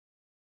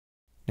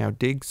Now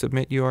dig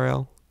submit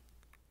URL.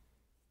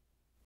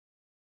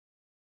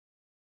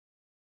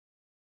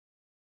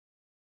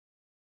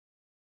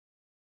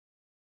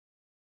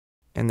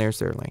 And there's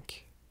their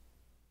link.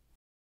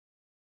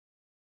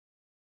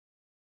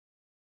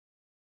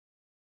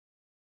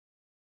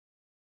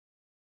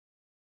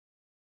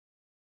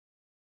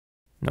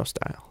 No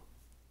style.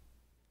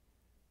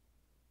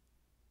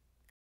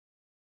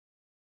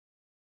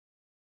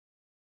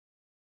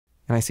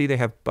 And I see they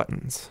have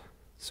buttons.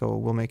 So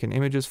we'll make an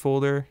images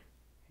folder.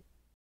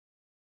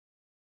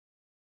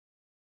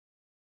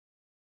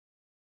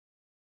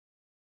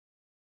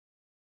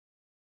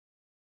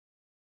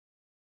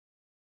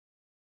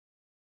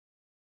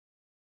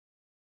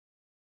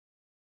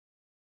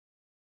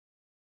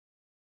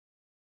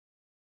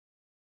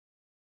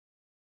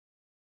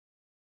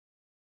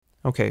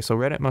 Okay, so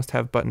Reddit must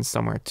have buttons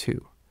somewhere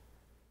too.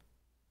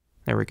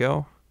 There we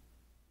go.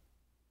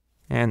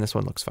 And this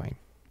one looks fine.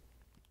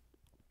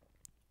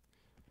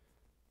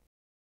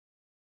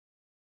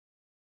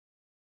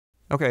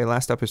 Okay,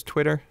 last up is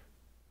Twitter.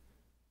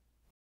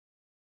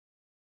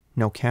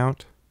 No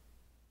count.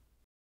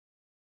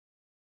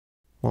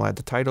 We'll add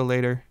the title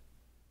later.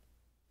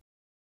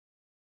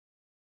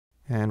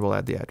 And we'll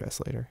add the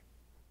address later.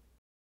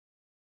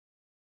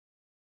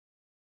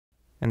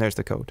 And there's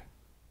the code.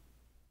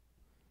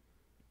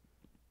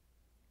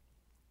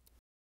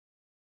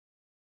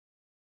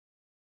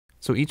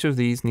 So each of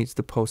these needs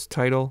the post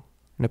title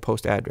and a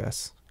post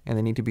address, and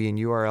they need to be in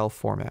URL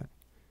format.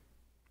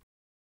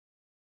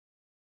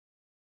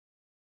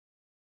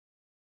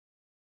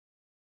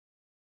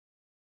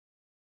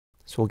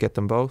 So we'll get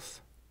them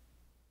both.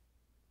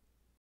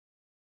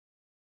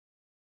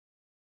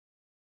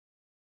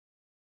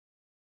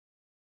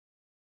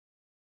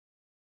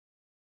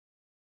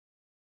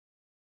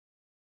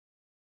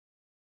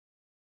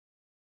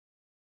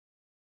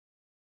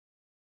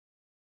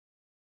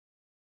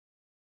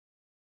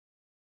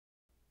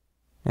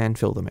 And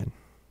fill them in.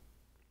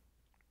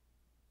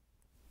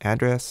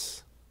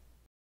 Address,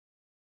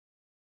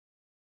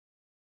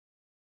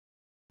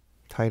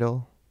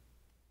 title.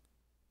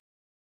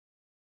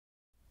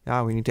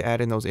 We need to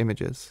add in those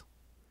images.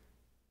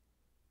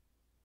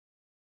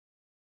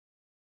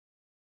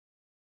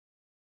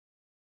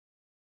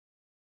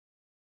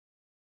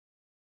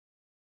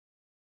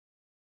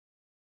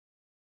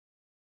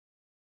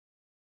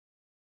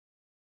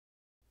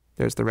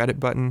 There's the Reddit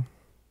button.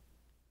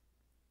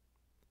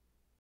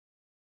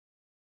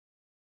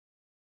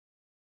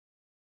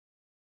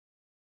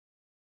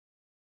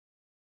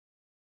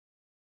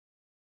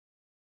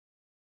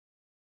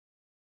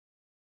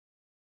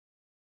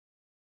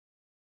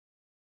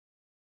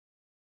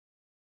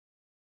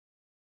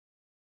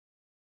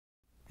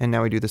 And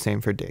now we do the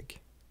same for dig.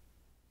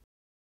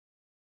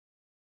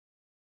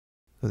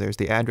 So there's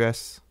the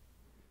address.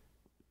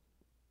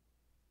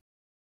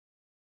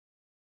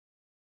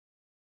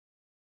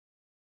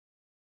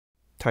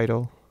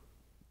 Title.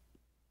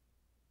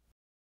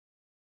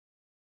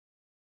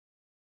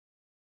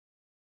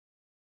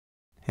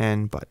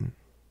 And button.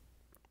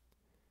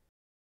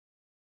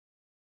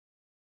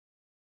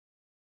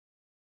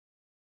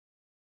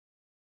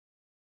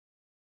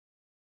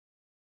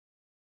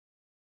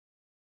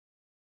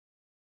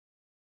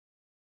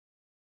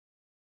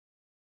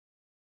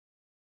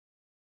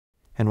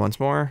 And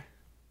once more,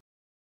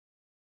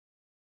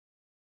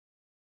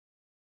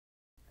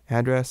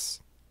 address,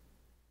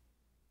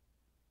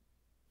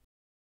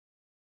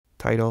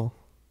 title,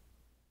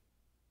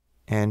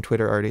 and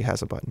Twitter already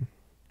has a button.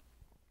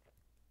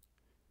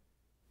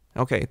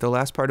 Okay, the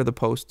last part of the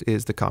post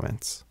is the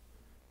comments.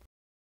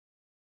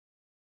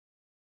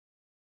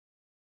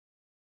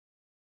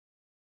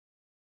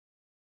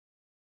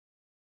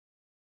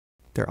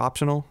 They're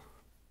optional.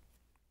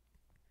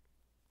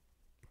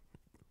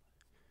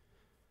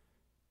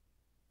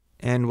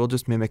 And we'll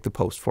just mimic the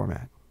post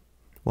format.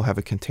 We'll have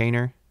a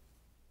container.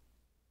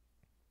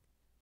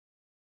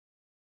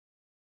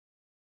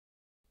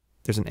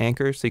 There's an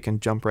anchor so you can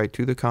jump right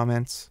to the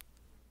comments.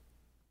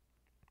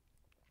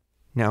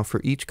 Now for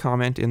each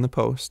comment in the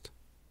post,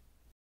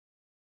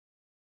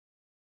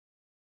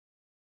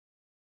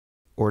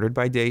 ordered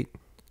by date,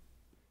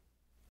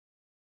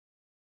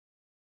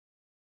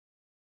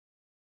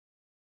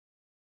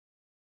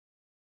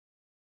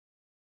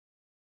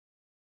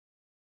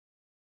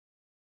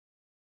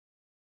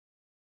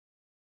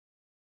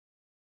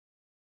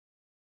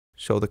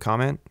 show the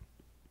comment,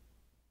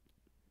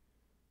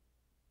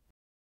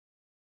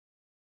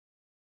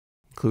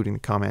 including the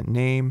comment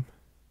name,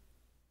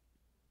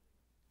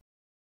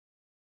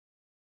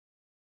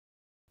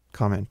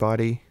 comment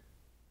body,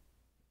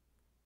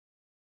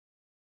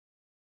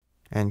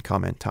 and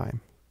comment time.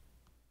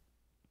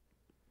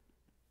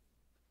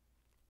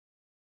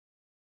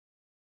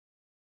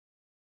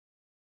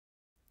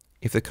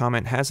 If the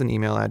comment has an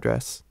email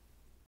address,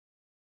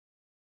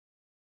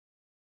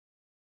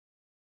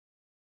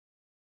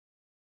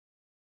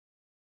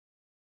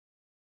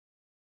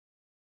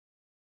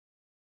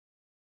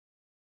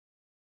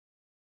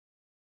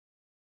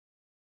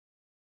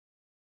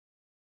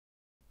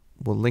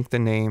 we'll link the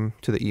name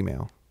to the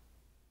email.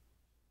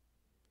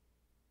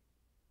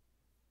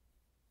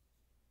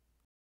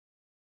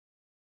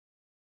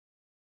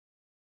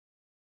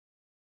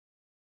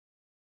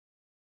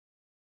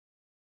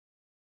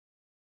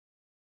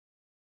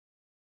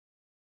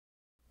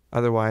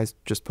 Otherwise,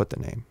 just put the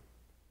name.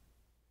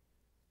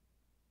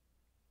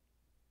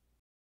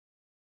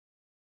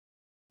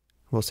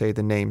 We'll say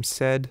the name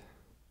said,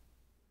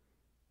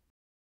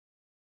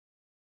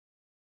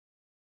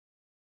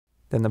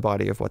 then the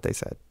body of what they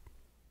said.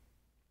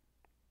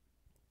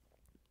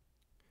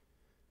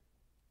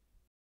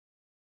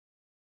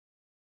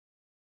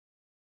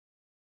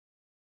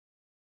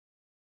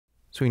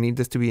 So we need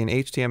this to be in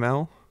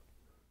HTML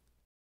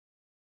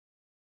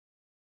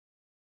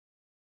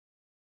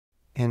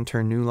and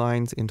turn new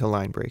lines into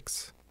line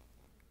breaks.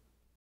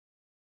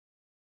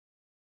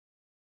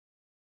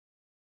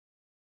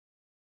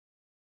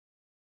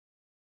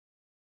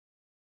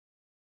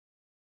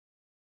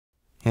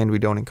 And we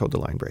don't encode the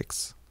line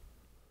breaks.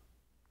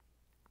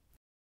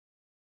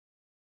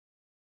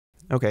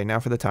 Okay, now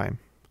for the time.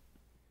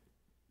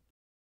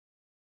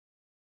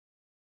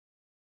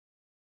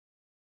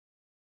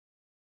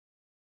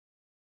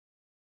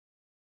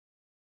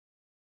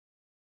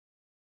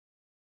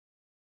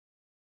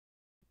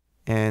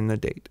 And the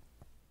date.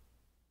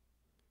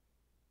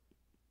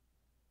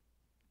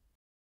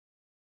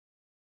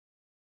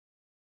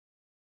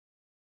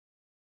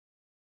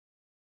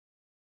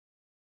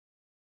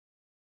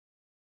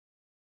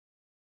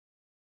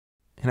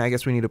 And I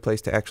guess we need a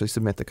place to actually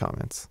submit the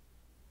comments.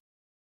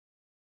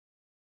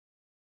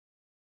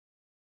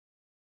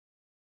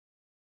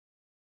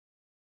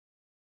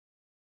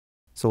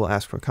 So we'll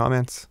ask for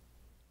comments.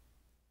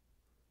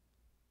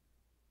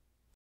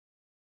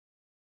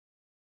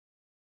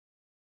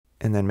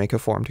 And then make a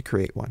form to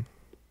create one.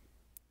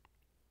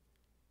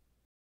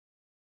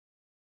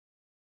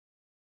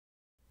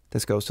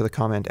 This goes to the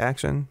comment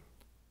action.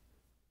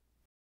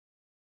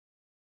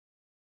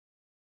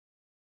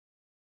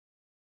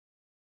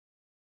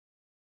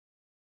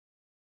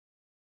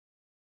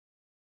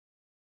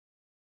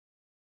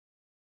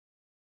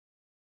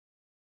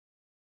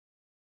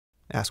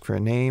 Ask for a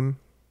name.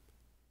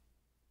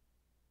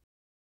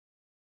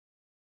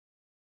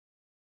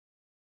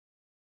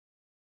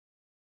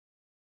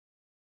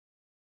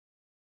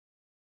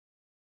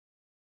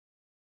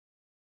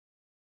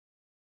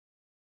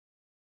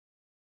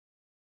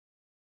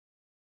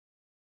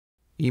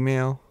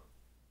 Email.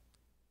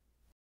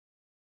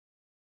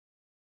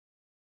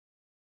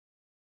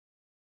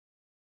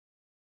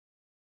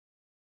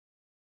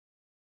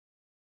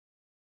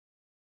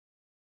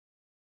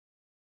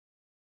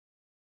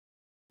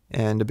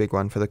 And a big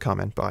one for the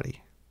comment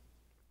body.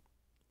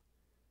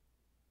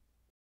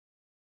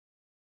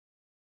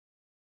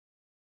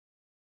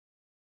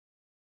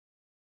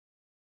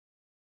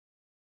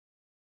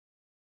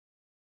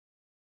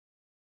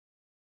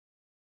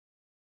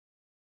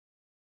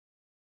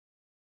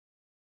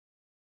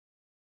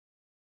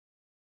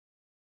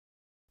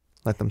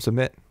 Let them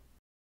submit.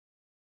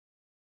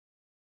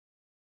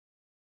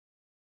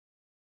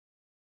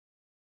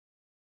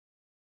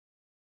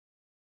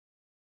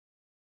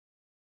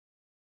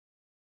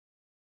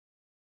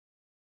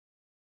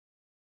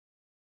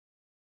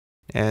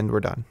 And we're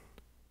done.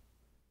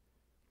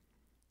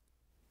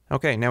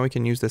 Okay, now we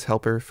can use this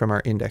helper from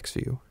our index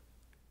view.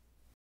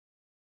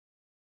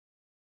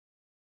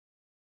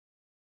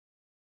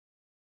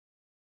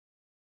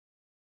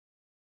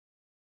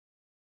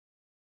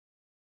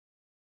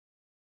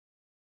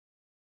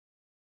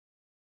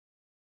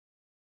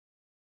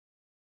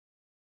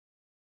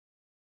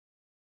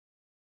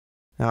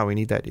 Now we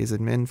need that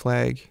isAdmin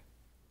flag.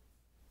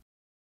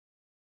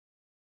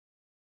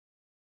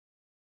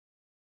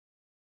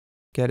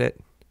 Get it.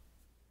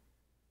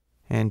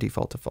 And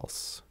default to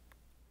false.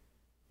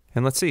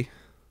 And let's see.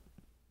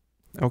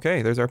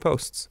 Okay, there's our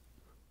posts.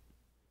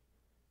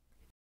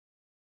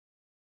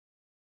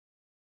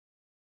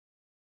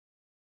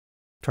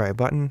 Try a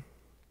button.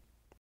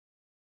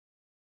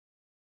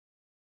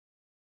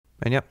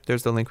 And yep,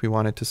 there's the link we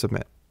wanted to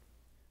submit.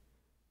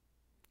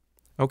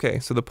 Okay,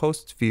 so the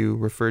posts view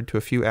referred to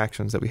a few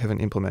actions that we haven't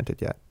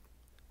implemented yet.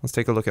 Let's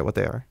take a look at what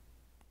they are.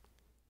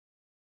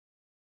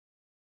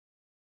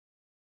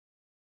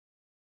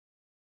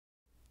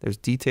 There's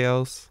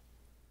details,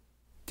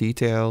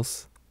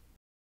 details,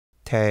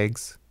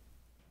 tags,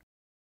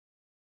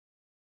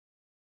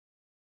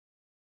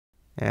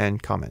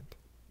 and comment.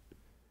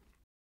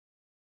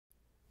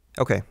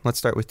 Okay, let's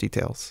start with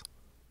details.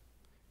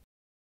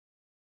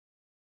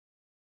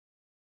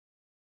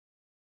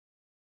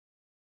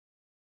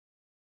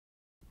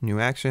 New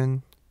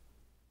action,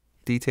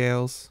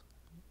 details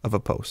of a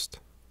post.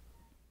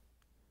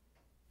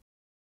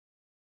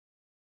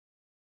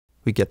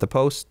 We get the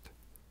post,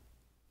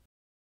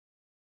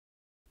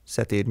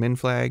 set the admin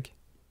flag,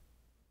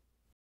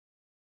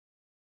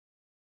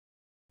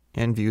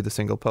 and view the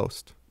single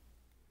post.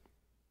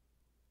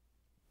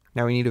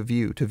 Now we need a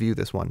view to view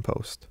this one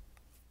post.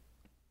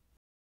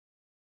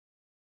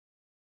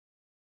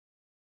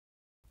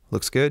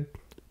 Looks good.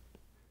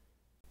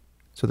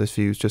 So this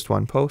views just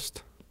one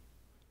post.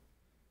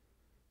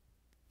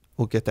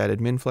 We'll get that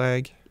admin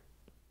flag.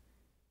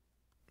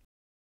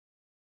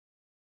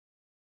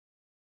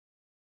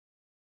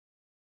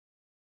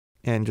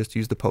 And just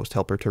use the post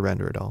helper to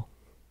render it all.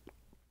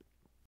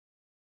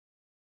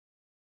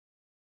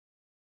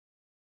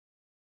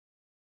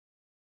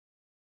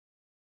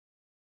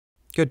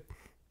 Good.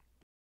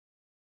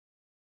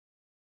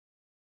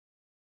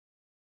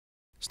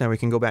 So now we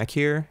can go back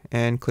here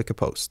and click a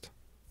post.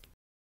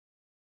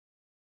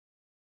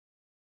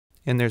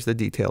 And there's the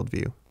detailed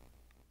view.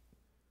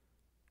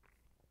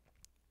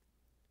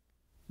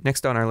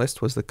 Next on our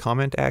list was the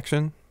comment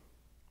action.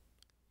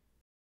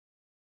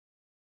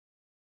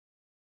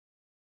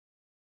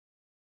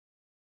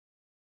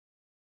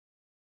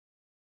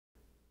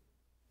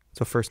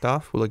 So first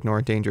off, we'll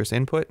ignore dangerous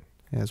input,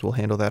 as we'll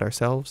handle that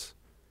ourselves.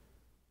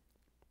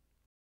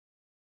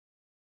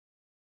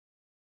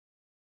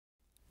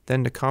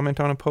 Then to comment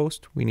on a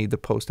post, we need the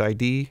post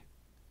ID,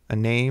 a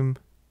name,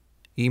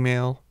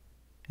 email,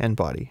 and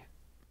body.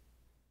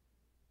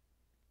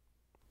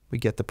 We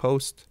get the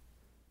post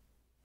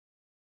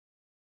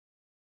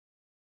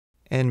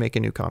and make a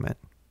new comment.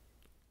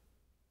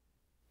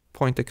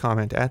 Point the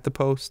comment at the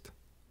post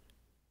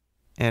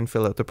and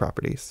fill out the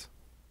properties.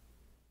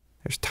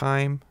 There's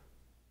time,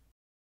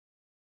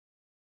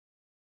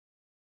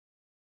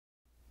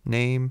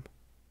 name,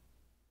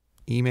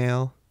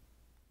 email,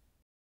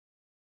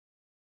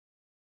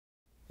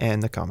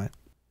 and the comment.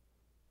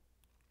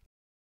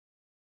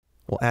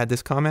 We'll add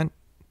this comment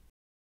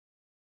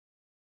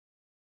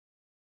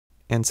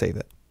and save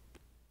it.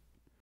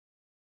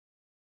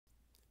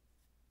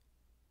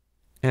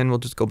 And we'll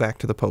just go back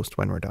to the post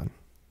when we're done.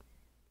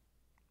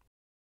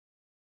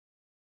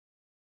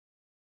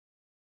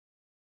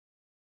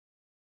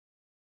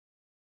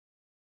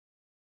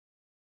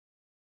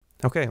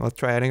 Okay, let's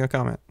try adding a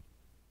comment.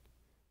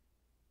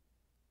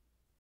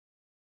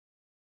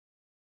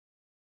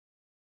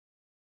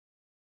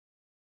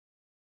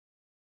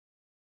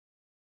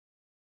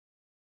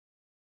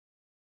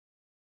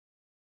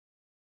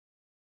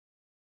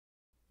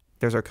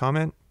 There's our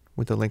comment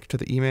with a link to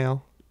the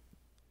email.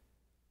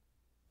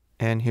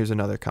 And here's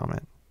another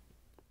comment.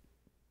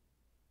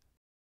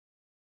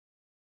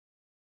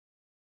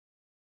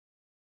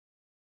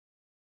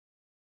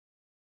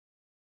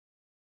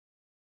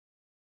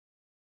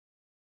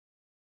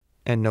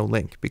 And no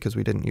link because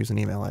we didn't use an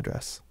email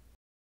address.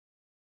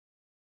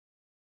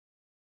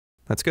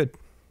 That's good.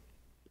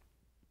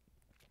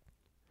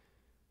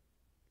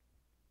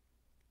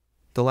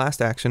 The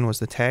last action was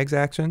the tags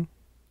action.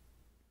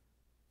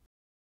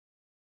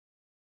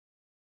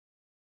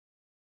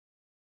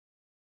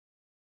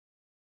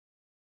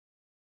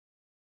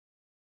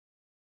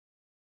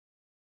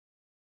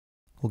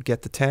 We'll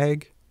get the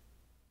tag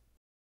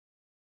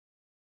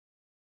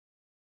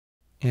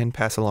and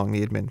pass along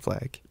the admin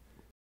flag.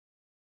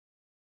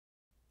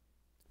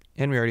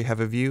 And we already have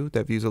a view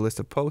that views a list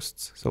of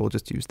posts, so we'll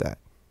just use that.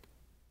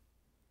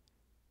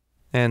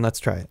 And let's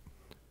try it.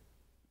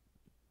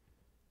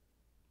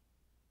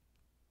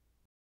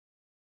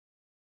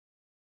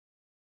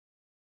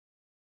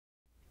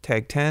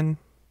 Tag 10,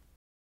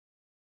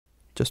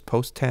 just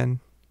post 10,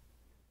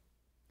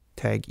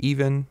 tag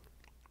even,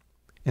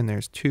 and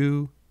there's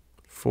 2,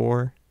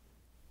 4,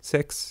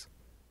 6,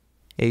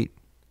 8,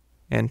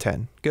 and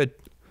 10. Good.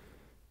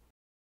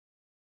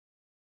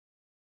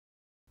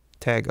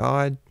 Tag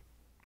odd,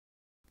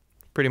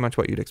 pretty much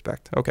what you'd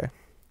expect. Okay.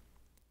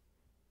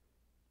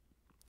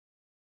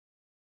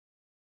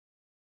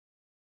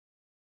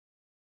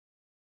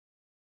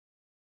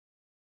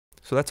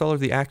 So that's all of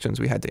the actions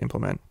we had to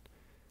implement.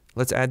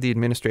 Let's add the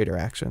administrator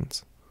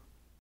actions.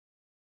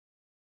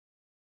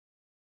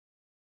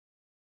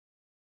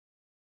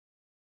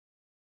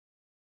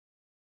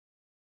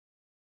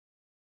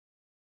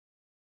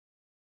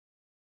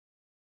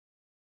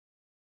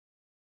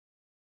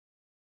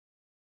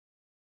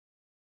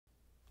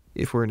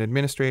 If we're an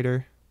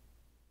administrator,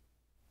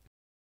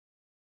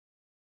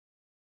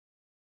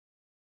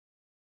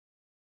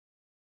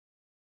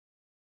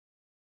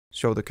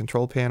 show the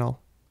control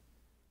panel.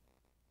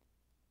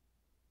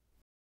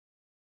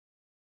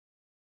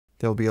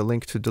 There'll be a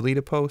link to delete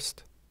a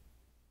post.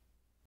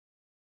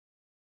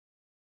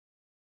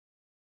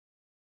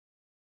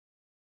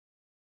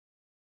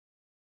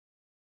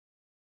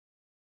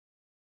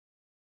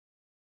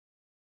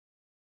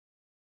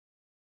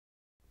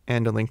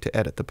 And a link to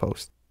edit the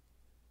post.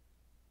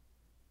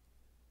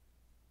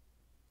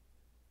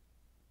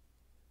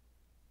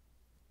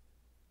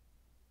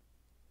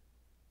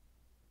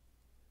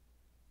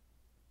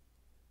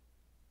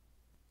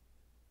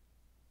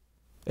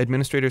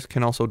 Administrators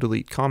can also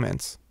delete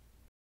comments